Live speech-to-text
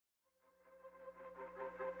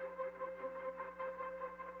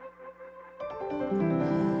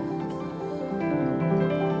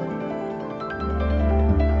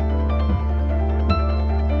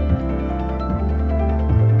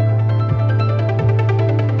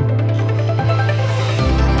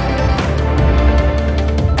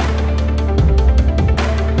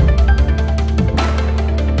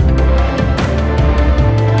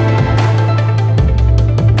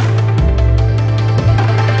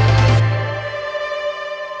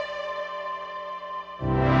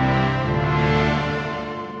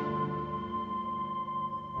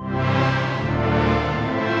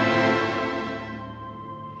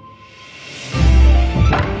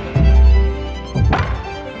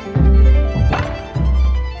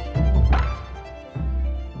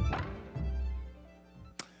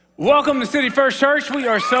Welcome to City First Church. We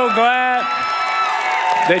are so glad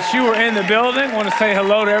that you are in the building. I want to say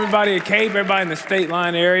hello to everybody at Cape, everybody in the State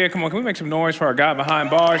Line area. Come on, can we make some noise for our God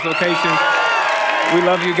Behind Bars location? We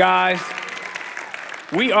love you guys.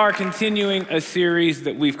 We are continuing a series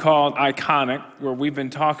that we've called Iconic, where we've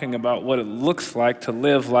been talking about what it looks like to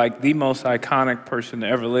live like the most iconic person to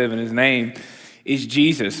ever live, and his name is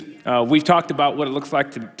Jesus. We've talked about what it looks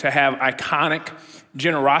like to have iconic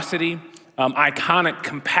generosity, iconic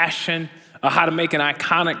compassion, how to make an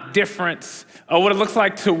iconic difference, what it looks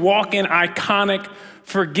like to walk in iconic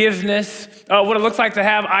forgiveness, what it looks like to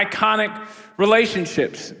have iconic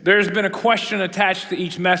relationships. There's been a question attached to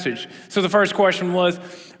each message. So the first question was,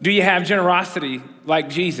 do you have generosity like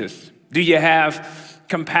Jesus? Do you have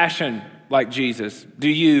compassion like Jesus? Do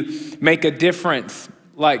you make a difference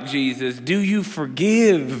like Jesus? Do you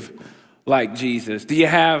forgive like Jesus? Do you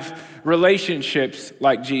have relationships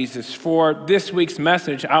like Jesus? For this week's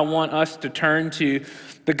message, I want us to turn to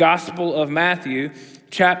the Gospel of Matthew,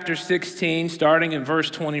 chapter 16, starting in verse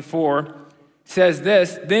 24. Says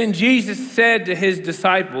this, "Then Jesus said to his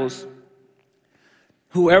disciples,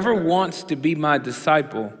 'Whoever wants to be my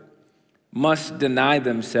disciple must deny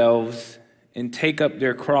themselves and take up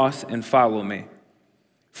their cross and follow me.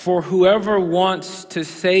 For whoever wants to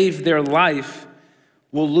save their life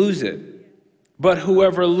will lose it. But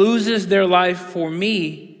whoever loses their life for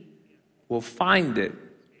me will find it.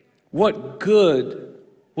 What good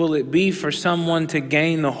will it be for someone to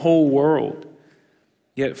gain the whole world,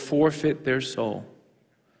 yet forfeit their soul?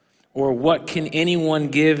 Or what can anyone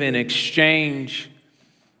give in exchange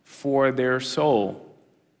for their soul?'"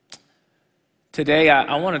 Today,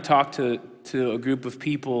 I want to talk to a group of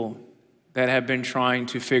people that have been trying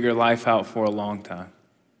to figure life out for a long time.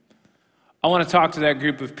 I want to talk to that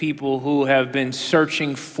group of people who have been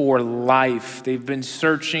searching for life. They've been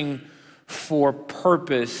searching for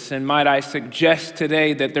purpose. And might I suggest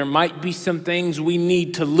today that there might be some things we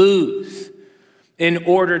need to lose in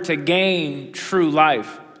order to gain true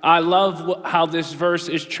life. I love how this verse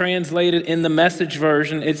is translated in the Message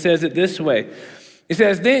version. It says it this way. It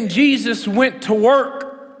says, "Then Jesus went to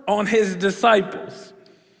work on his disciples.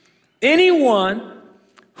 'Anyone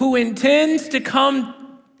who intends to come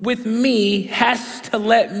with me has to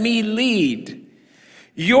let me lead.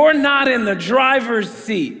 You're not in the driver's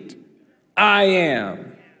seat. I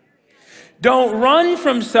am. Don't run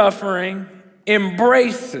from suffering.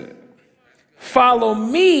 Embrace it. Follow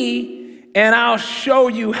me and I'll show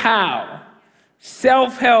you how.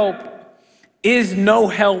 Self-help is no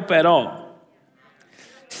help at all.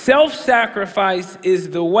 Self-sacrifice is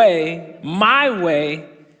the way, my way,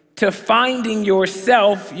 to finding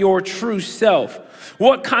yourself, your true self.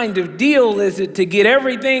 What kind of deal is it to get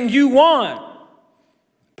everything you want,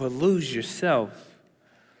 but lose yourself?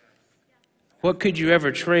 What could you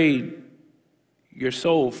ever trade your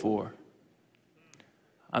soul for?'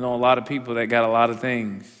 I know a lot of people that got a lot of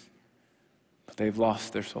things, but they've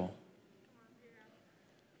lost their soul.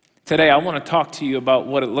 Today, I want to talk to you about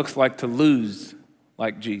what it looks like to lose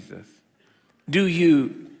like Jesus. Do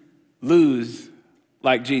you lose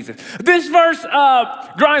like Jesus? This verse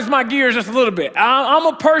grinds my gears just a little bit. I'm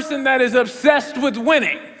a person that is obsessed with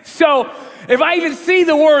winning. So if I even see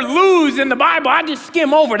the word lose in the Bible, I just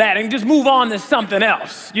skim over that and just move on to something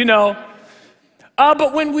else, you know?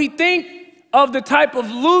 But when we think of the type of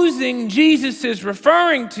losing Jesus is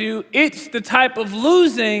referring to, it's the type of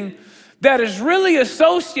losing that is really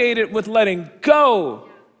associated with letting go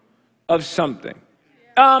of something.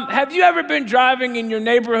 Have you ever been driving in your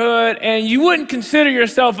neighborhood and you wouldn't consider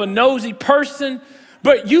yourself a nosy person,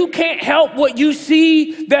 but you can't help what you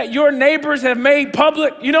see that your neighbors have made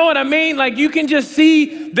public? You know what I mean? Like you can just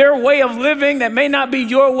see their way of living that may not be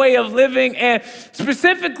your way of living. And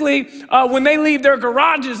specifically, when they leave their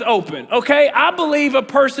garages open, okay? I believe a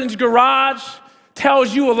person's garage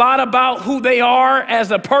tells you a lot about who they are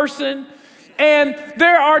as a person. And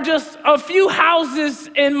there are just a few houses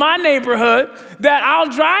in my neighborhood that I'll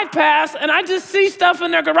drive past and I just see stuff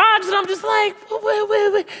in their garage and I'm just like,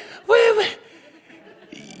 wait.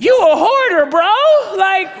 You a hoarder, bro.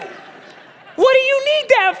 Like, what do you need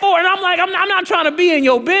that for? And I'm like, I'm not trying to be in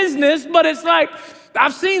your business, but it's like,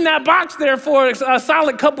 I've seen that box there for a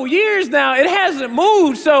solid couple years now. It hasn't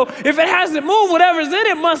moved. So if it hasn't moved, whatever's in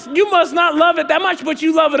it you must not love it that much, but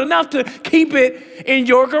you love it enough to keep it in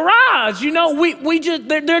your garage. You know,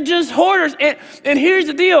 they're just hoarders. And here's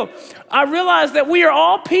the deal. I realize that we are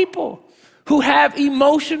all people who have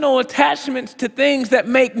emotional attachments to things that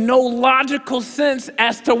make no logical sense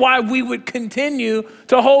as to why we would continue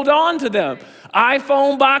to hold on to them.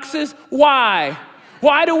 iPhone boxes, why?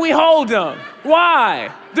 Why do we hold them?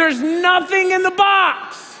 Why? There's nothing in the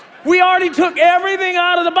box. We already took everything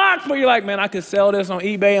out of the box, but you're like, man, I could sell this on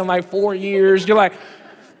eBay in like 4 years. You're like,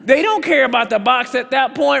 they don't care about the box at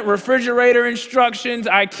that point. Refrigerator instructions,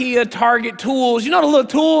 IKEA, Target tools. You know the little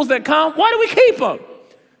tools that come? Why do we keep them?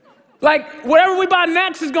 Like, whatever we buy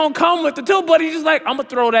next is gonna come with the tool, but he's just like, I'm gonna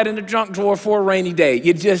throw that in the junk drawer for a rainy day.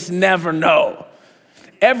 You just never know.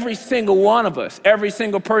 Every single one of us, every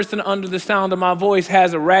single person under the sound of my voice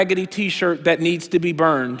has a raggedy t-shirt that needs to be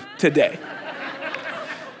burned today.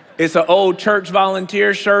 It's an old church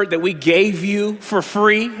volunteer shirt that we gave you for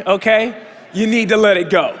free, okay? You need to let it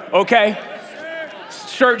go, okay?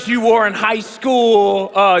 Shirts you wore in high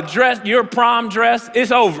school, dress, your prom dress,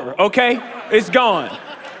 it's over, okay? It's gone.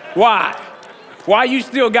 Why? Why you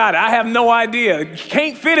still got it? I have no idea.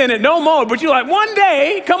 Can't fit in it no more, but you're like, one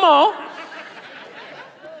day, come on.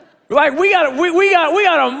 Like we gotta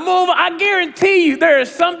move. I guarantee you there is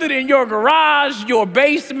something in your garage, your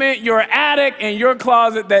basement, your attic, and your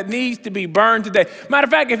closet that needs to be burned today. Matter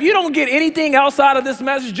of fact, if you don't get anything else out of this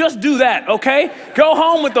message, just do that, okay? Go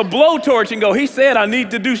home with a blowtorch and go, he said I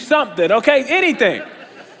need to do something, okay? Anything.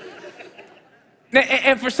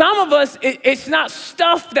 And for some of us, it's not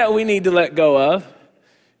stuff that we need to let go of,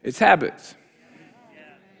 it's habits.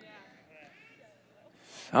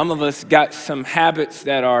 Some of us got some habits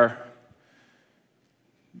that are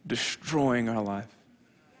destroying our life.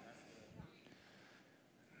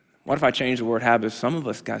 What if I change the word habits? Some of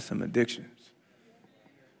us got some addictions.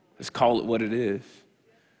 Let's call it what it is.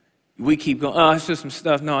 We keep going, oh, it's just some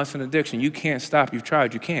stuff. No, it's an addiction. You can't stop. You've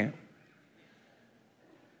tried. You can't.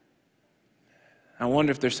 I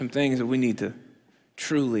wonder if there's some things that we need to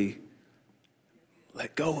truly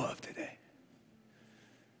let go of today.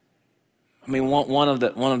 I mean, one of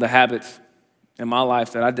the habits in my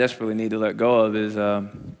life that I desperately need to let go of is I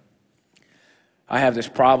have this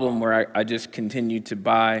problem where I just continue to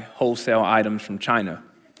buy wholesale items from China.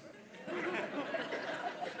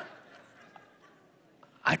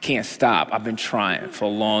 I can't stop. I've been trying for a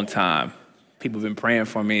long time. People have been praying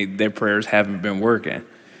for me. Their prayers haven't been working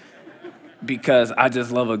because I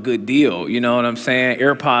just love a good deal. You know what I'm saying?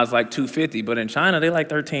 AirPods like $250, but in China, they like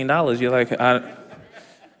 $13. You're like,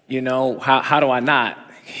 how do I not?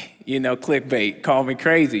 Clickbait, call me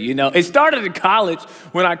crazy. It started in college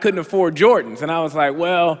when I couldn't afford Jordans. And I was like,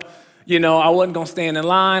 well, I wasn't going to stand in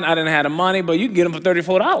line. I didn't have the money, but you can get them for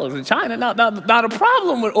 $34 in China. Now, the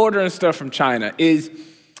problem with ordering stuff from China is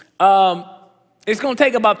it's going to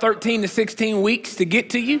take about 13 to 16 weeks to get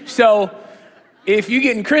to you. So if you're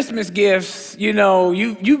getting Christmas gifts, you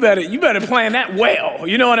better plan that well.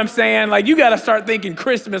 You know what I'm saying? Like, you got to start thinking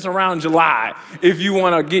Christmas around July if you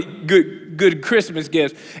want to get good Christmas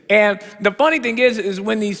gifts. And the funny thing is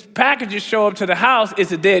when these packages show up to the house,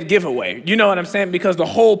 it's a dead giveaway. You know what I'm saying? Because the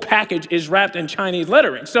whole package is wrapped in Chinese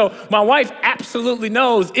lettering. So my wife absolutely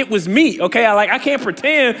knows it was me, okay? I can't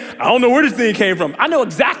pretend I don't know where this thing came from. I know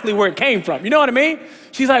exactly where it came from. You know what I mean?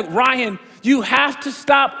 She's like, Ryan, you have to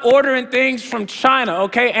stop ordering things from China,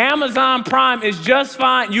 okay? Amazon Prime is just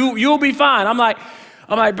fine. You'll be fine. I'm like,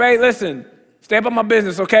 babe, listen, stay up on my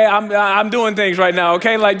business, okay? I'm doing things right now,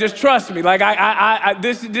 okay? Like, just trust me. Like,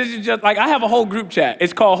 this is just like I have a whole group chat.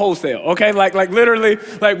 It's called Wholesale, okay? Like literally,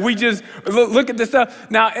 like we just look at this stuff.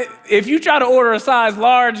 Now, if you try to order a size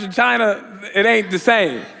large in China, it ain't the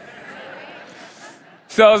same.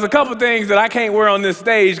 So there's a couple things that I can't wear on this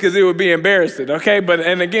stage because it would be embarrassing, okay?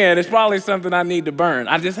 And again, it's probably something I need to burn.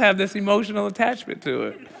 I just have this emotional attachment to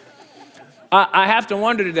it. I have to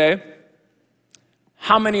wonder today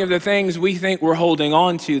how many of the things we think we're holding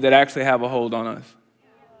on to that actually have a hold on us.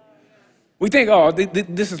 We think, oh,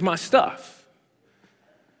 this is my stuff.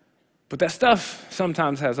 But that stuff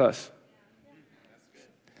sometimes has us.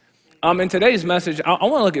 In today's message, I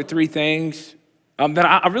want to look at three things that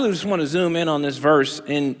I really just want to zoom in on this verse,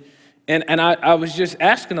 and I was just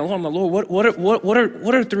asking the Lord, my Lord,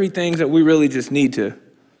 what are three things that we really just need to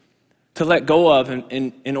let go of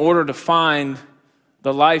in order to find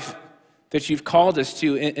the life that you've called us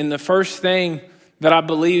to? And the first thing that I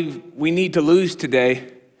believe we need to lose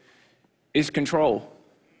today is control.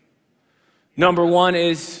 Number one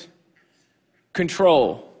is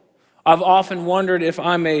control. I've often wondered if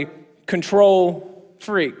I'm a control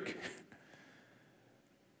freak.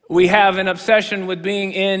 We have an obsession with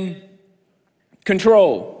being in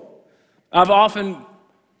control. I've often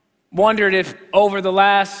wondered if over the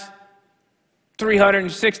last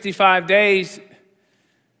 365 days,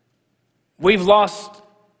 we've lost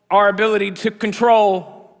our ability to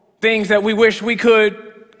control things that we wish we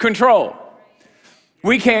could control.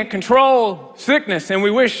 We can't control sickness, and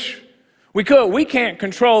we wish we could. We can't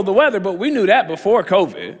control the weather, but we knew that before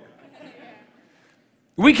COVID.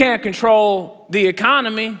 We can't control the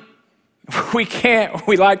economy,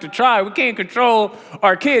 we like to try. We can't control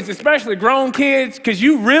our kids, especially grown kids, because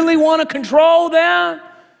you really want to control them.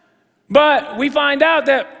 But we find out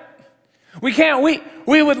that we can't.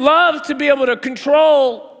 We would love to be able to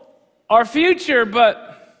control our future, but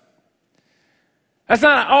that's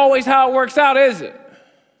not always how it works out, is it?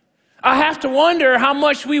 I have to wonder how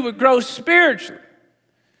much we would grow spiritually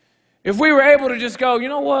if we were able to just go, you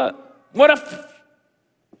know what? What if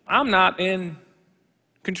I'm not in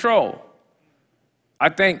control? I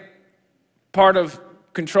think part of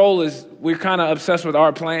control is we're kind of obsessed with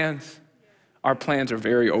our plans. Our plans are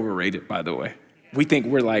very overrated, by the way. We think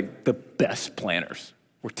we're like the best planners.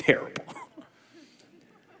 We're terrible.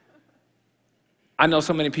 I know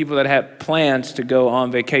so many people that had plans to go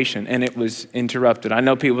on vacation and it was interrupted. I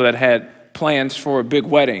know people that had plans for a big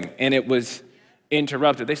wedding and it was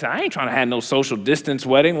interrupted. They said, I ain't trying to have no social distance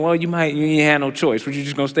wedding. Well, you ain't have no choice. But you're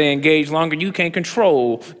just going to stay engaged longer. You can't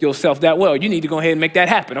control yourself that well. You need to go ahead and make that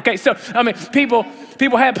happen. Okay, so, I mean, people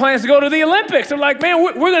had plans to go to the Olympics. They're like, man,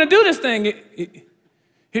 we're going to do this thing.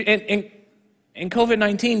 And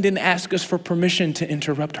COVID-19 didn't ask us for permission to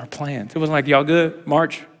interrupt our plans. It wasn't like, y'all good?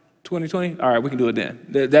 March 2020? All right, we can do it then.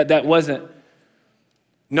 That wasn't,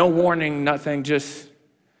 no warning, nothing, just,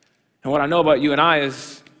 and what I know about you and I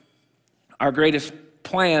is our greatest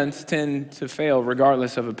plans tend to fail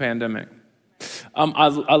regardless of a pandemic. I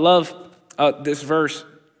love this verse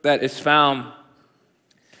that is found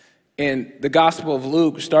in the Gospel of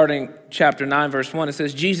Luke, starting chapter 9, verse 1. It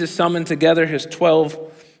says, Jesus summoned together his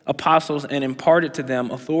 12 apostles and imparted to them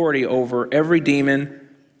authority over every demon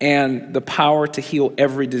and the power to heal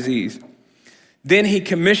every disease. Then he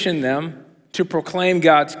commissioned them to proclaim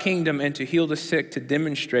God's kingdom and to heal the sick, to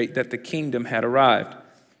demonstrate that the kingdom had arrived.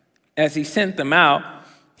 As he sent them out,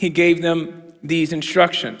 he gave them these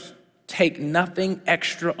instructions. Take nothing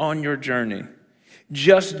extra on your journey.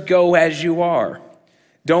 Just go as you are.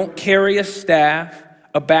 Don't carry a staff,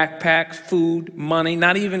 a backpack, food, money,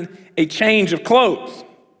 not even a change of clothes.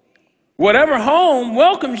 Whatever home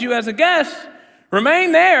welcomes you as a guest,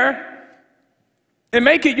 remain there and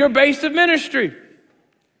make it your base of ministry.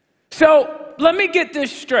 So let me get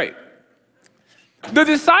this straight. The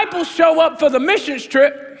disciples show up for the missions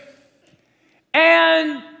trip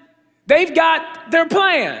and they've got their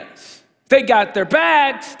plans. They got their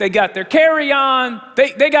bags, they got their carry-on,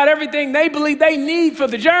 they got everything they believe they need for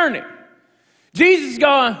the journey. Jesus is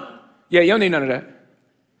going, yeah, you don't need none of that.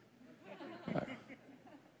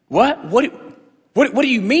 What? What do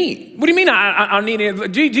you mean? What do you mean I need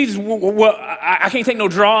it? Jesus, well, I can't take no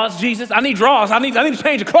draws, Jesus. I need draws. I need to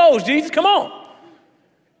change the clothes, Jesus. Come on.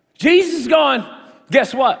 Jesus is going,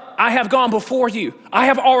 guess what? I have gone before you. I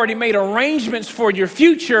have already made arrangements for your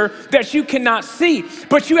future that you cannot see.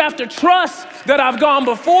 But you have to trust that I've gone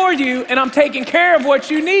before you and I'm taking care of what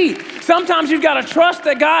you need. Sometimes you've got to trust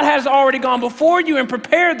that God has already gone before you and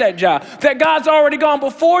prepared that job, that God's already gone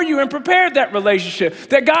before you and prepared that relationship,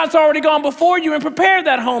 that God's already gone before you and prepared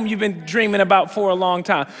that home you've been dreaming about for a long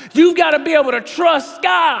time. You've got to be able to trust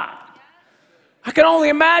God. I can only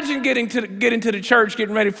imagine getting to the church,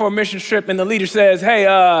 getting ready for a mission trip, and the leader says, hey,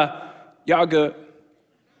 y'all good.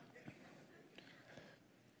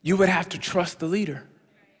 You would have to trust the leader.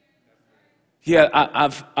 Yeah,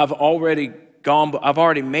 I've already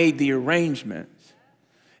made the arrangements.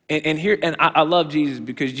 And I love Jesus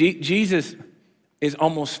because Jesus is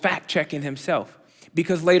almost fact-checking himself.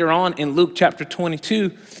 Because later on in Luke chapter 22,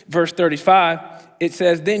 verse 35, it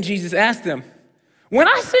says, then Jesus asked them, when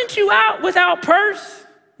I sent you out without purse,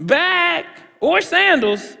 bag, or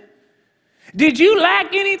sandals, did you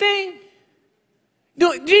lack anything?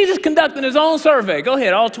 Jesus conducting his own survey. Go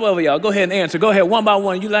ahead, all 12 of y'all. Go ahead and answer. Go ahead, one by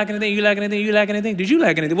one. You lack anything? You lack anything? You lack anything? Did you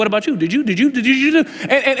lack anything? What about you? Did you?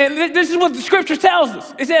 And this is what the scripture tells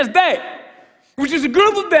us. It says they, which is a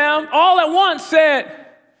group of them, all at once said,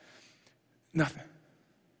 nothing.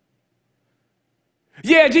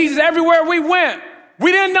 Yeah, Jesus, everywhere we went,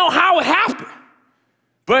 we didn't know how it happened.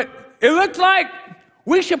 But it looked like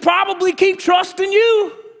we should probably keep trusting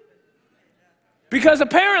you. Because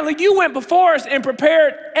apparently you went before us and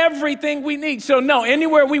prepared everything we need. So no,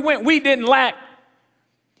 anywhere we went, we didn't lack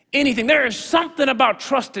anything. There is something about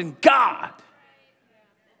trusting God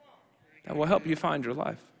that will help you find your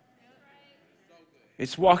life.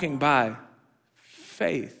 It's walking by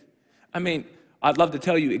faith. I mean, I'd love to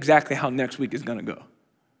tell you exactly how next week is going to go.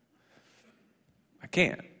 I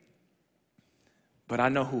can't. But I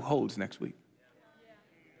know who holds next week.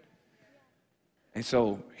 And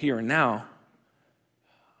so here and now,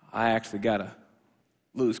 I actually got to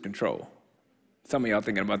lose control. Some of y'all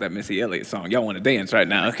thinking about that Missy Elliott song. Y'all want to dance right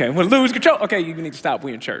now, okay? Well, lose control. Okay, you need to stop.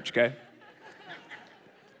 We in church, okay?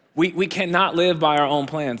 We cannot live by our own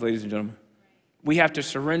plans, ladies and gentlemen. We have to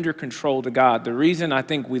surrender control to God. The reason I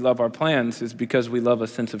think we love our plans is because we love a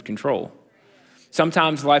sense of control.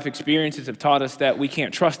 Sometimes life experiences have taught us that we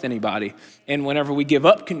can't trust anybody. And whenever we give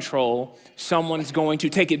up control, someone's going to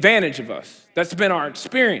take advantage of us. That's been our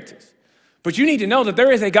experiences. But you need to know that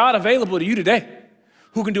there is a God available to you today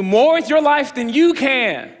who can do more with your life than you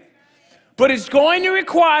can. But it's going to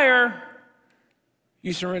require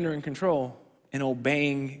you surrendering control and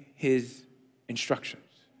obeying his instructions.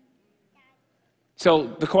 So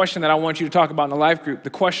the question that I want you to talk about in the life group,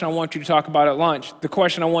 the question I want you to talk about at lunch, the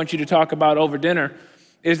question I want you to talk about over dinner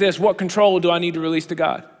is this: what control do I need to release to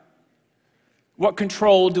God? What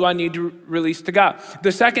control do I need to release to God?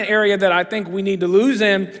 The second area that I think we need to lose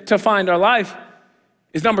in to find our life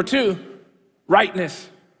is number 2, rightness.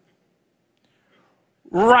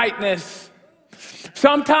 Rightness.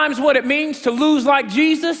 Sometimes what it means to lose like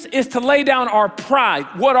Jesus is to lay down our pride.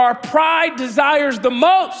 What our pride desires the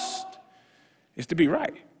most is to be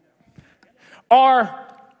right. Our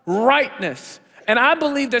rightness. And I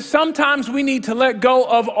believe that sometimes we need to let go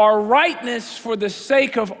of our rightness for the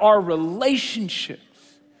sake of our relationships.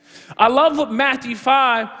 I love what Matthew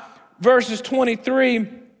 5 verses 23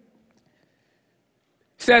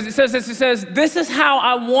 says. It says, this is how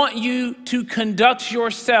I want you to conduct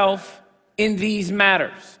yourself in these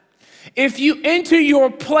matters. If you enter your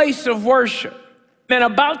place of worship and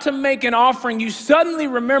about to make an offering, you suddenly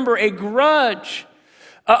remember a grudge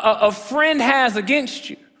a friend has against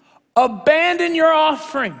you. Abandon your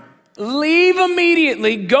offering. Leave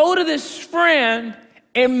immediately. Go to this friend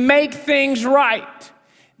and make things right.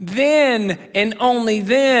 Then and only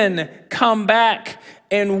then come back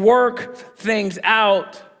and work things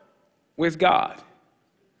out with God.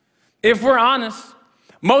 If we're honest,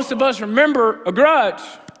 most of us remember a grudge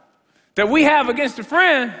that we have against a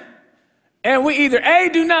friend, and we either A,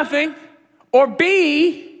 do nothing, or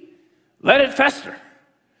B, let it fester.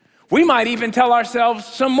 We might even tell ourselves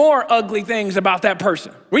some more ugly things about that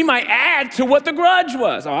person. We might add to what the grudge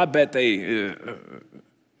was. Oh, I bet they...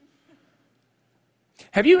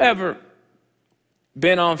 Have you ever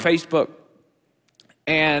been on Facebook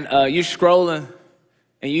and you're scrolling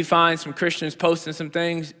and you find some Christians posting some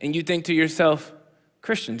things and you think to yourself,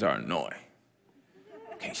 Christians are annoying.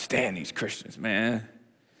 I can't stand these Christians, man.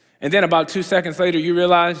 And then about 2 seconds later, you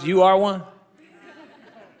realize you are one.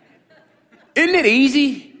 Isn't it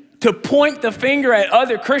easy to point the finger at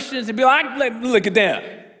other Christians and be like, look at them,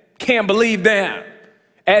 can't believe them,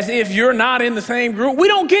 as if you're not in the same group? We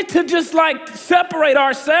don't get to just like separate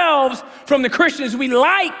ourselves from the Christians we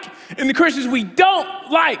like and the Christians we don't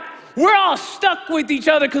like. We're all stuck with each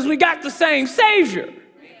other because we got the same Savior.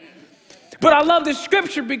 But I love this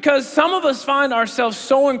scripture because some of us find ourselves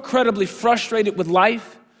so incredibly frustrated with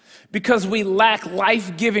life because we lack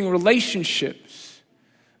life-giving relationships,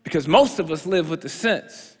 because most of us live with the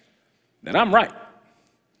sense that I'm right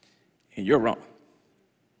and you're wrong.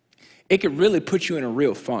 It could really put you in a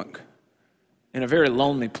real funk, in a very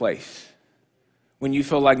lonely place, when you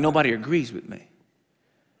feel like nobody agrees with me.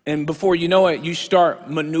 And before you know it, you start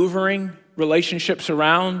maneuvering relationships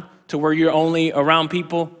around to where you're only around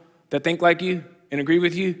people that think like you and agree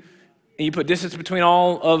with you, and you put distance between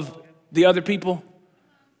all of the other people,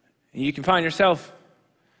 and you can find yourself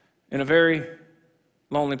in a very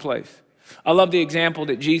lonely place. I love the example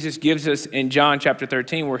that Jesus gives us in John chapter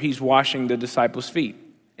 13, where he's washing the disciples' feet.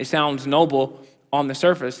 It sounds noble on the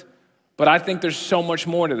surface, but I think there's so much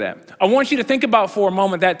more to that. I want you to think about for a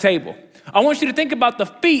moment that table. I want you to think about the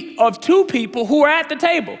feet of two people who are at the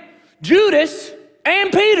table, Judas and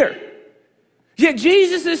Peter. Yet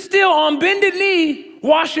Jesus is still on bended knee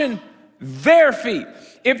washing their feet.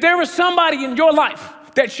 If there was somebody in your life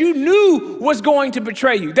that you knew was going to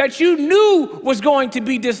betray you, that you knew was going to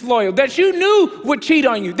be disloyal, that you knew would cheat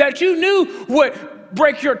on you, that you knew would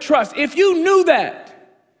break your trust, if you knew that,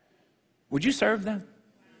 would you serve them?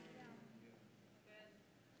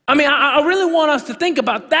 I mean, I really want us to think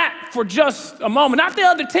about that for just a moment, not the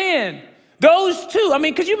other 10. Those two. I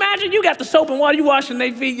mean, could you imagine you got the soap and water, you washing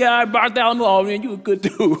their feet? Yeah, Bartholomew, oh man, you a good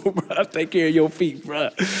dude, bro. I'll take care of your feet, bro.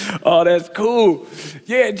 Oh, that's cool.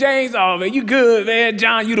 Yeah, James, oh man, you good, man.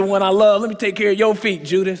 John, you the one I love. Let me take care of your feet,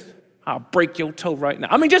 Judas. I'll break your toe right now.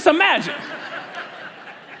 I mean, just imagine.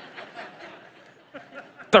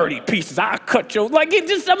 30 pieces, I'll cut your, like it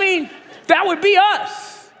just, I mean, that would be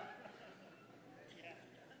us.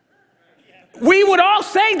 We would all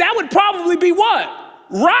say that would probably be what?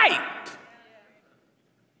 Right.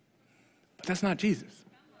 But that's not Jesus.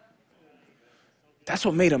 That's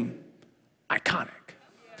what made him iconic.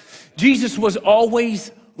 Jesus was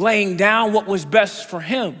always laying down what was best for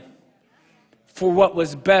him for what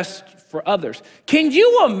was best for others. Can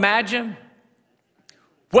you imagine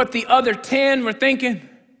what the other 10 were thinking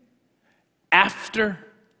after?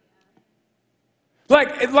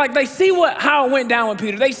 Like they see how it went down with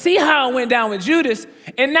Peter. They see how it went down with Judas.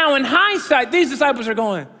 And now in hindsight, these disciples are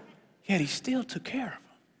going, yet he still took care of them.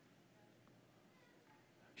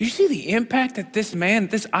 You see the impact that this man,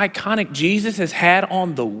 this iconic Jesus, has had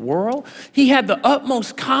on the world? He had the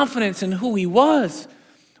utmost confidence in who he was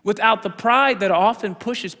without the pride that often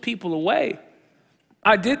pushes people away.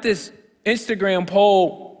 I did this Instagram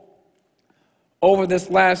poll over this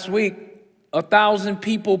last week. 1,000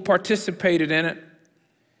 people participated in it.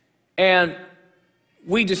 And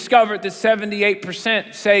we discovered that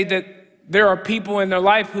 78% say that there are people in their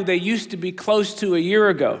life who they used to be close to a year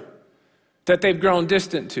ago that they've grown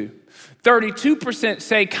distant to. 32%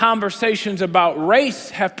 say conversations about race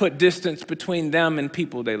have put distance between them and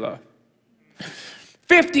people they love.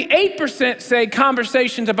 58% say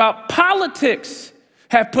conversations about politics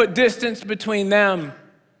have put distance between them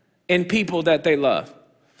and people that they love.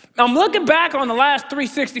 Now, I'm looking back on the last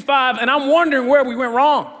 365 and I'm wondering where we went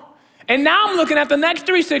wrong. And now I'm looking at the next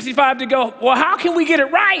 365 to go, well, how can we get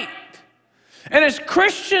it right? And as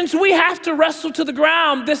Christians, we have to wrestle to the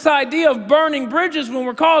ground this idea of burning bridges when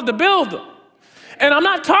we're called to build them. And I'm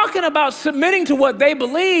not talking about submitting to what they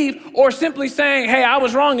believe or simply saying, hey, I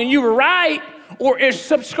was wrong and you were right, or is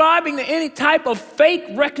subscribing to any type of fake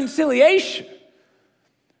reconciliation.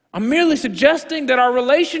 I'm merely suggesting that our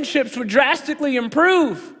relationships would drastically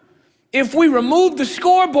improve if we remove the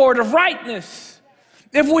scoreboard of rightness,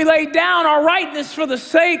 if we lay down our rightness for the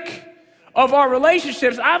sake of our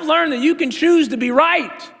relationships. I've learned that you can choose to be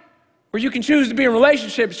right or you can choose to be in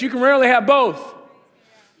relationships. You can rarely have both.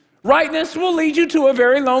 Rightness will lead you to a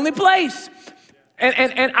very lonely place.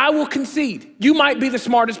 And I will concede, you might be the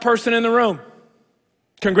smartest person in the room.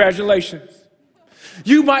 Congratulations.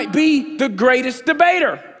 You might be the greatest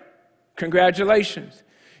debater. Congratulations.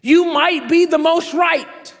 You might be the most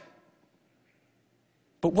right.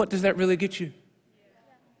 But what does that really get you?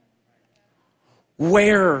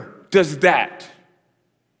 Where does that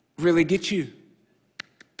really get you?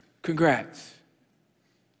 Congrats.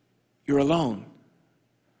 You're alone.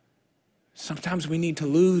 Sometimes we need to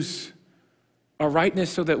lose our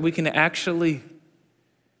rightness so that we can actually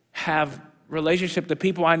have relationship. The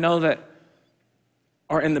people I know that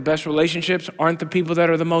are in the best relationships aren't the people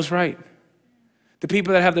that are the most right. The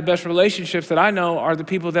people that have the best relationships that I know are the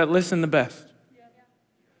people that listen the best.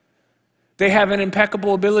 They have an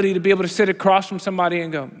impeccable ability to be able to sit across from somebody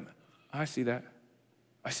and go, I see that.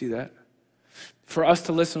 I see that. For us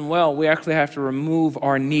to listen well, we actually have to remove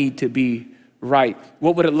our need to be right.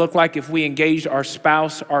 What would it look like if we engaged our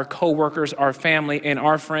spouse, our coworkers, our family, and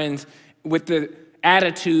our friends with the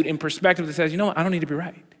attitude and perspective that says, you know what, I don't need to be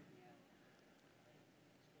right.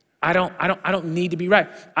 I don't need to be right.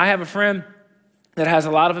 I have a friend that has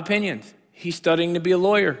a lot of opinions. He's studying to be a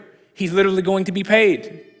lawyer. He's literally going to be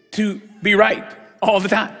paid to be right all the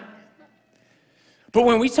time. But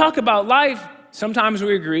when we talk about life, sometimes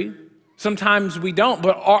we agree, sometimes we don't,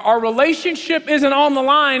 but our relationship isn't on the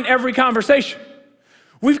line every conversation.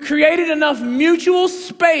 We've created enough mutual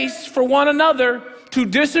space for one another to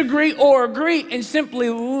disagree or agree and simply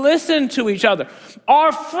listen to each other.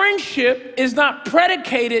 Our friendship is not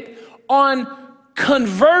predicated on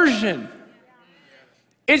conversion.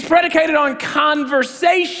 It's predicated on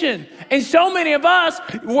conversation. And so many of us,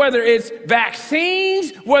 whether it's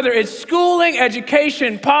vaccines, whether it's schooling,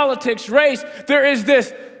 education, politics, race, there is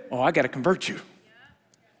this, oh, I got to convert you.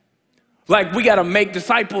 Like we got to make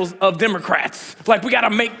disciples of Democrats. Like we got to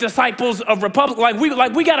make disciples of Republicans.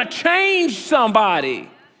 Like we got to change somebody.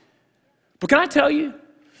 But can I tell you,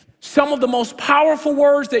 some of the most powerful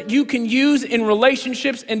words that you can use in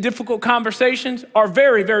relationships and difficult conversations are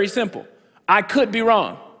very, very simple. I could be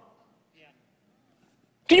wrong.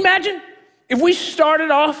 Can you imagine if we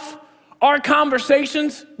started off our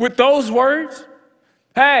conversations with those words?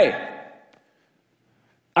 Hey,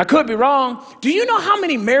 I could be wrong. Do you know how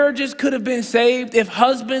many marriages could have been saved if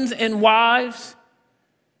husbands and wives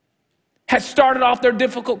had started off their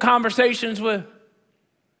difficult conversations with,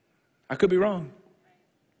 I could be wrong?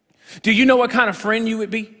 Do you know what kind of friend you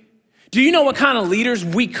would be? Do you know what kind of leaders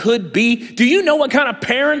we could be? Do you know what kind of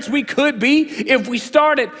parents we could be if we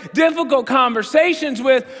started difficult conversations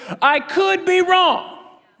with, I could be wrong,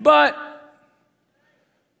 but,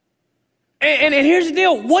 and here's the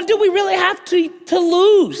deal, what do we really have to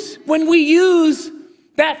lose when we use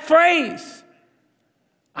that phrase?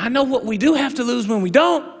 I know what we do have to lose when we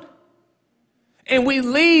don't, and we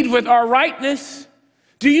lead with our rightness.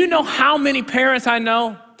 Do you know how many parents I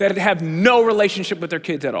know that have no relationship with their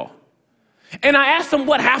kids at all? And I asked them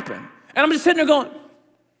what happened. And I'm just sitting there going,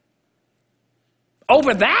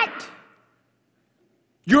 over that?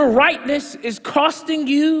 Your rightness is costing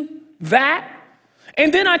you that?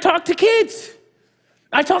 And then I talk to kids.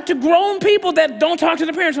 I talk to grown people that don't talk to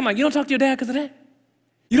their parents. I'm like, you don't talk to your dad because of that?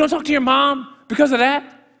 You don't talk to your mom because of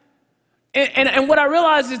that? And what I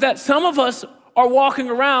realize is that some of us are walking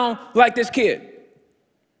around like this kid.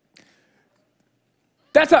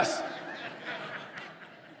 That's us.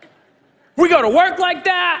 We go to work like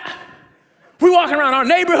that. We walk around our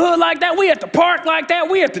neighborhood like that. We at the park like that.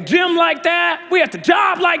 We at the gym like that. We at the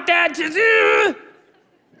job like that.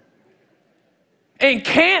 And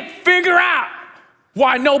can't figure out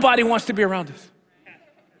why nobody wants to be around us.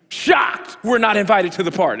 Shocked we're not invited to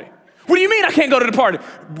the party. What do you mean I can't go to the party?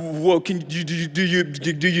 Well, do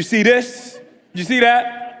you see this? You see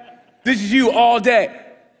that? This is you all day.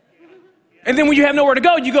 And then when you have nowhere to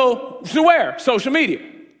go, you go to where? Social media.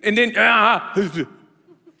 And then,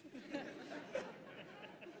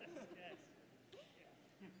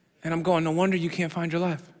 and I'm going, no wonder you can't find your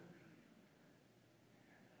life.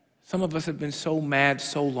 Some of us have been so mad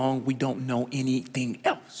so long, we don't know anything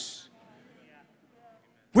else.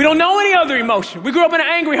 We don't know any other emotion. We grew up in an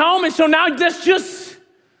angry home, and so now that's just,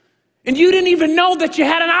 and you didn't even know that you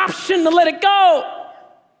had an option to let it go.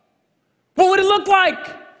 What would it look like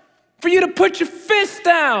for you to put your fist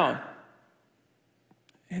down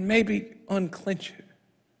and maybe unclench it?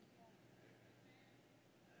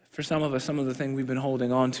 For some of us, some of the thing we've been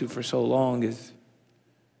holding on to for so long is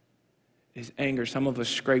anger. Some of us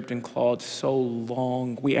scraped and clawed so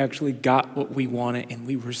long, we actually got what we wanted and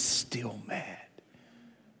we were still mad.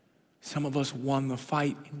 Some of us won the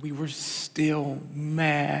fight and we were still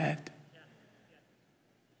mad.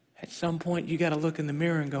 At some point, you got to look in the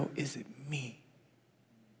mirror and go, is it me?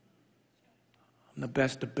 I'm the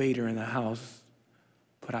best debater in the house,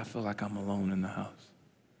 but I feel like I'm alone in the house.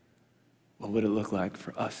 What would it look like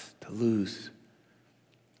for us to lose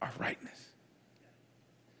our rightness?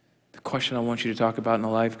 The question I want you to talk about in the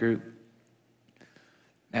life group,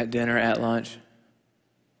 at dinner, at lunch,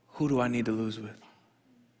 who do I need to lose with?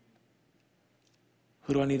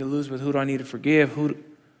 Who do I need to lose with? Who do I need to forgive? Who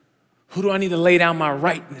do I need to lay down my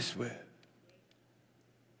rightness with?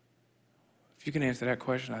 If you can answer that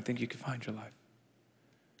question, I think you can find your life.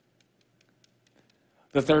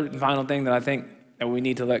 The third and final thing that I think that we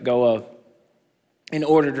need to let go of in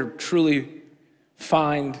order to truly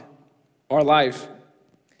find our life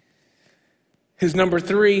is number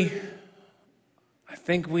 3, I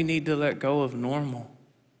think we need to let go of normal.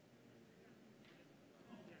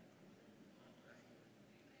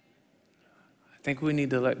 I think we need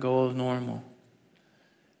to let go of normal.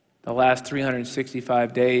 The last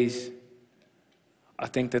 365 days, I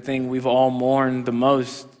think the thing we've all mourned the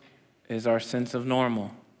most is our sense of normal.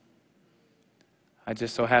 I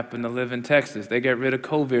just so happen to live in Texas. They get rid of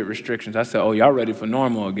COVID restrictions. I said, oh, y'all ready for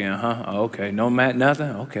normal again, huh? Oh, okay, no mat, nothing?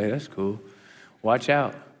 Okay, that's cool. Watch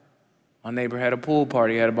out. My neighbor had a pool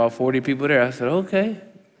party. He had about 40 people there. I said, okay,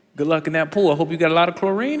 good luck in that pool. I hope you got a lot of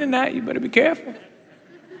chlorine in that. You better be careful.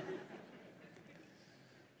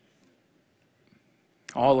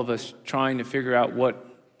 All of us trying to figure out what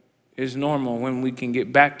is normal, when we can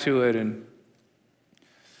get back to it. And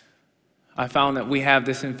I found that we have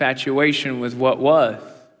this infatuation with what was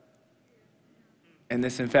and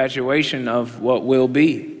this infatuation of what will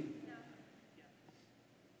be.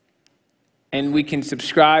 And we can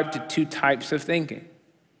subscribe to 2 types of thinking.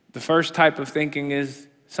 The first type of thinking is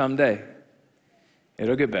someday.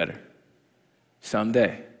 It'll get better.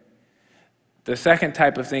 Someday. The second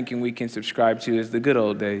type of thinking we can subscribe to is the good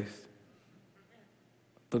old days.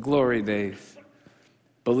 The glory days.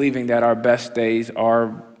 Believing that our best days are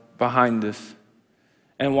behind us.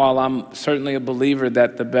 And while I'm certainly a believer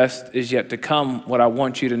that the best is yet to come, what I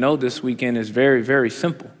want you to know this weekend is very, very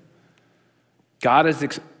simple. God is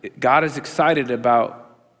excited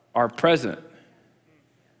about our present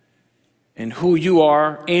and who you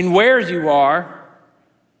are and where you are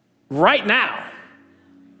right now.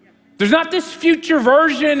 There's not this future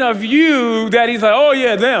version of you that he's like, oh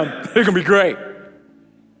yeah, them, they're gonna be great.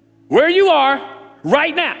 Where you are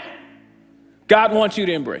right now, God wants you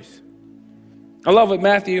to embrace. I love what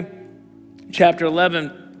Matthew chapter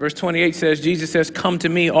 11, verse 28 says. Jesus says, come to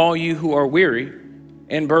me, all you who are weary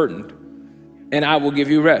and burdened, and I will give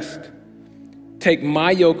you rest. Take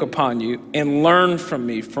my yoke upon you and learn from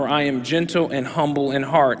me, for I am gentle and humble in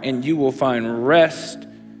heart, and you will find rest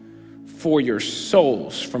for your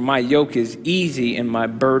souls. For my yoke is easy and my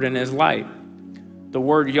burden is light. The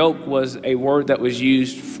word yoke was a word that was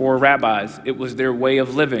used for rabbis. It was their way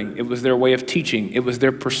of living. It was their way of teaching. It was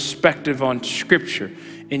their perspective on scripture.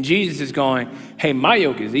 And Jesus is going, hey, my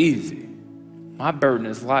yoke is easy. My burden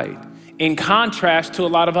is light. In contrast to a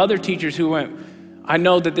lot of other teachers who went, I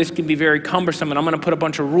know that this can be very cumbersome and I'm going to put a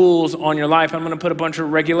bunch of rules on your life. I'm going to put a bunch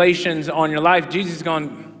of regulations on your life. Jesus is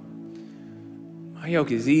going, my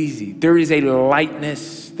yoke is easy. There is a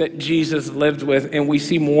lightness that Jesus lived with, and we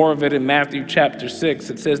see more of it in Matthew chapter 6.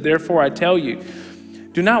 It says, therefore I tell you,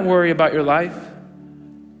 do not worry about your life,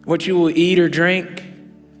 what you will eat or drink,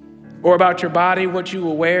 or about your body, what you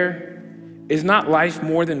will wear. Is not life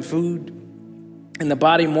more than food, and the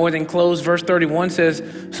body more than clothes? Verse 31 says,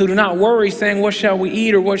 so do not worry, saying, what shall we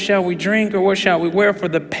eat, or what shall we drink, or what shall we wear? For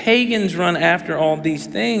the pagans run after all these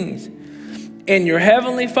things, and your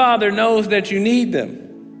heavenly Father knows that you need them.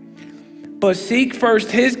 But seek first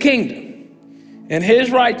his kingdom and his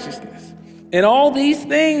righteousness, and all these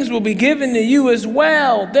things will be given to you as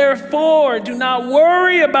well. Therefore, do not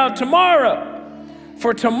worry about tomorrow,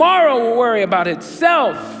 for tomorrow will worry about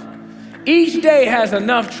itself. Each day has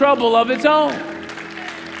enough trouble of its own.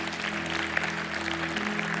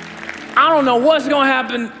 I don't know what's going to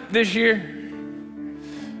happen this year,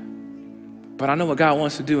 but I know what God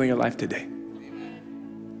wants to do in your life today.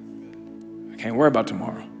 I can't worry about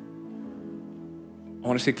tomorrow. I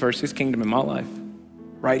want to seek first his kingdom in my life,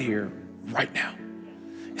 right here, right now.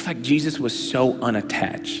 It's like Jesus was so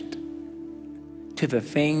unattached to the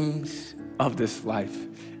things of this life.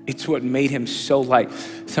 It's what made him so light.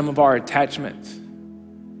 Some of our attachments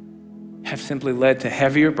have simply led to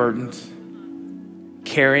heavier burdens,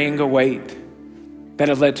 carrying a weight that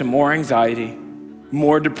has led to more anxiety,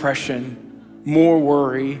 more depression, more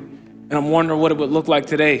worry. And I'm wondering what it would look like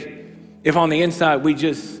today if on the inside we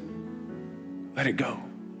just let it go.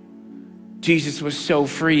 Jesus was so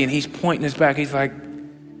free, and he's pointing us back. He's like,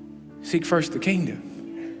 seek first the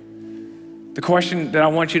kingdom. The question that I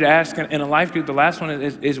want you to ask in a life group, the last one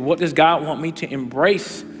is what does God want me to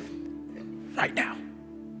embrace right now?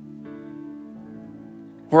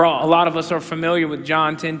 A lot of us are familiar with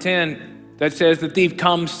John 10:10 that says the thief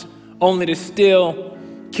comes only to steal,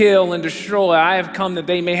 kill, and destroy. I have come that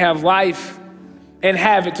they may have life and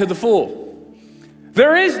have it to the full.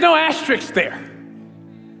 There is no asterisk there.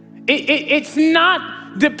 It's not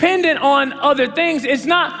dependent on other things. It's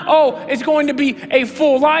not, it's going to be a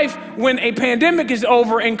full life when a pandemic is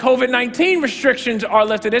over and COVID-19 restrictions are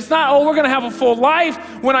lifted. It's not, we're going to have a full life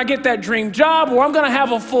when I get that dream job, or I'm going to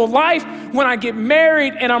have a full life when I get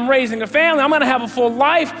married and I'm raising a family. I'm going to have a full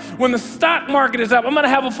life when the stock market is up. I'm going to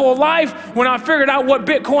have a full life when I figured out what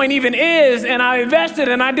Bitcoin even is and I invested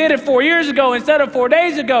and I did it 4 years ago instead of 4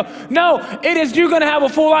 days ago. No, it is you're going to have a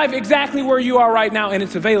full life exactly where you are right now, and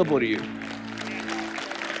it's available to you.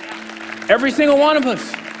 Every single one of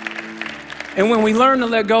us. And when we learn to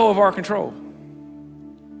let go of our control,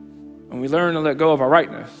 when we learn to let go of our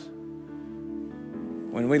rightness,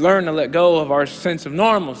 when we learn to let go of our sense of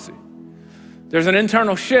normalcy, there's an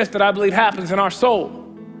internal shift that I believe happens in our soul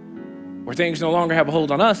where things no longer have a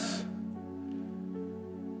hold on us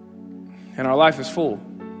and our life is full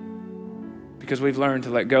because we've learned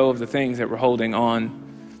to let go of the things that were holding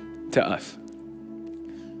on to us.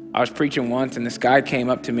 I was preaching once and this guy came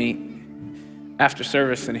up to me after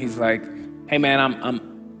service and he's like, hey man,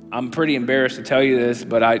 I'm pretty embarrassed to tell you this,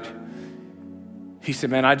 but he said,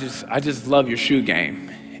 man, I just love your shoe game.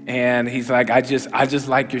 And he's like, I just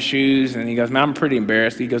like your shoes. And he goes, man, I'm pretty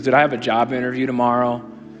embarrassed. He goes, did I have a job interview tomorrow?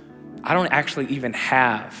 I don't actually even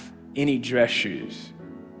have any dress shoes.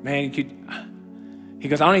 Man, he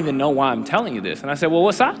goes, I don't even know why I'm telling you this. And I said, well,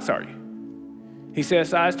 what size are you? He said,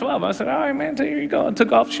 size 12. I said, all right, man, here you go. I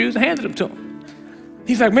took off the shoes and handed them to him.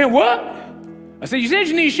 He's like, man, what? I said, you said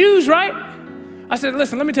you need shoes, right? I said,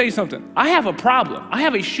 listen, let me tell you something. I have a problem. I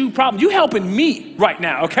have a shoe problem. You helping me right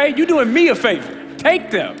now, okay? You doing me a favor. Take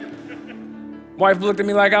them. Wife looked at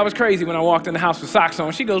me like I was crazy when I walked in the house with socks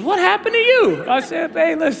on. She goes, what happened to you? I said,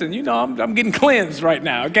 hey, listen, you know, I'm getting cleansed right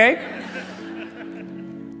now, okay?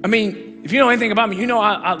 I mean, if you know anything about me, you know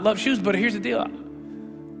I love shoes, but here's the deal.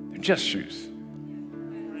 They're just shoes.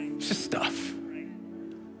 It's just stuff.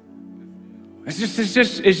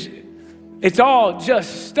 It's all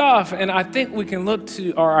just stuff. And I think we can look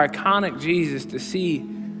to our iconic Jesus to see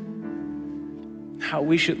how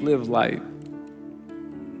we should live life.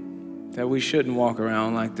 That we shouldn't walk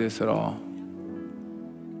around like this at all.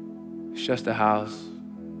 It's just a house.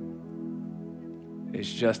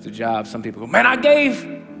 It's just a job. Some people go, man, I gave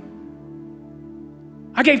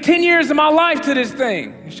 10 years of my life to this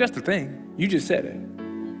thing. It's just a thing. You just said it.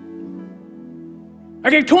 I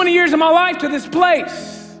gave 20 years of my life to this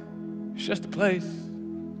place. It's just a place.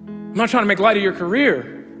 I'm not trying to make light of your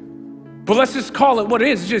career, but let's just call it what it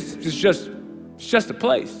is. It's just a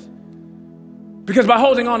place. Because by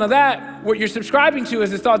holding on to that, what you're subscribing to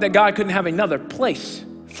is the thought that God couldn't have another place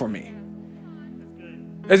for me.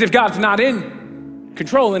 As if God's not in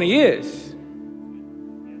control, and he is.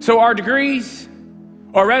 So our degrees,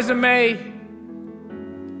 our resume,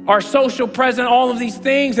 our social present, all of these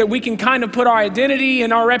things that we can kind of put our identity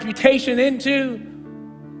and our reputation into,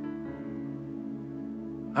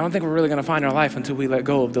 I don't think we're really gonna find our life until we let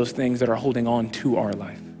go of those things that are holding on to our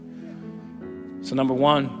life. So number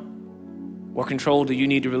one, what control do you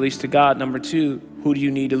need to release to God? Number two, who do you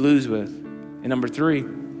need to lose with? And number three,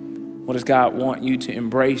 what does God want you to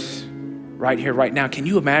embrace right here, right now? Can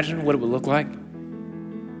you imagine what it would look like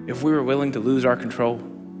if we were willing to lose our control,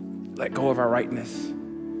 let go of our rightness,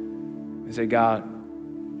 and say, God,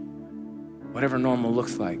 whatever normal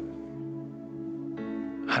looks like,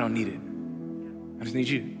 I don't need it. I just need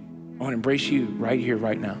you. I want to embrace you right here,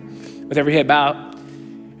 right now. With every head bowed,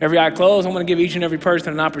 every eye closed, I want to give each and every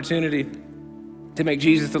person an opportunity to make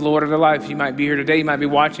Jesus the Lord of their life. You might be here today, you might be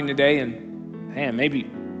watching today, and man, maybe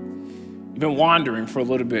you've been wandering for a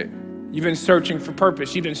little bit. You've been searching for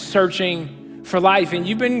purpose. You've been searching for life, and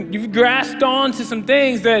you've grasped on to some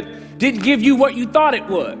things that didn't give you what you thought it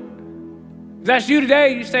would. If that's you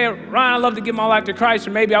today, you say, Ryan, I'd love to give my life to Christ,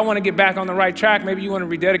 or maybe I want to get back on the right track. Maybe you want to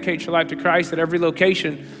rededicate your life to Christ at every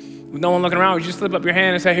location with no one looking around. You just slip up your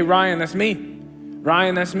hand and say, hey, Ryan, that's me.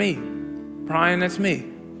 Ryan, that's me. Brian, that's me.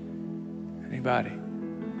 Anybody?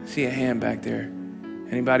 See a hand back there.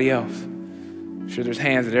 Anybody else? I'm sure there's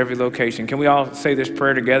hands at every location. Can we all say this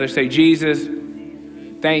prayer together? Say, Jesus,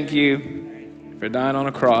 thank you for dying on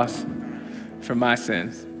a cross for my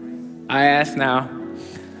sins. I ask now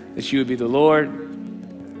that you would be the Lord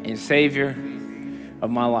and Savior of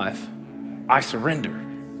my life. I surrender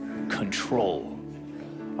control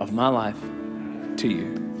of my life to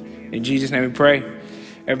you. In Jesus' name we pray.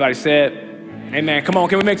 Everybody said, amen. Come on,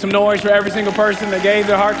 can we make some noise for every single person that gave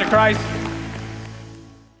their heart to Christ?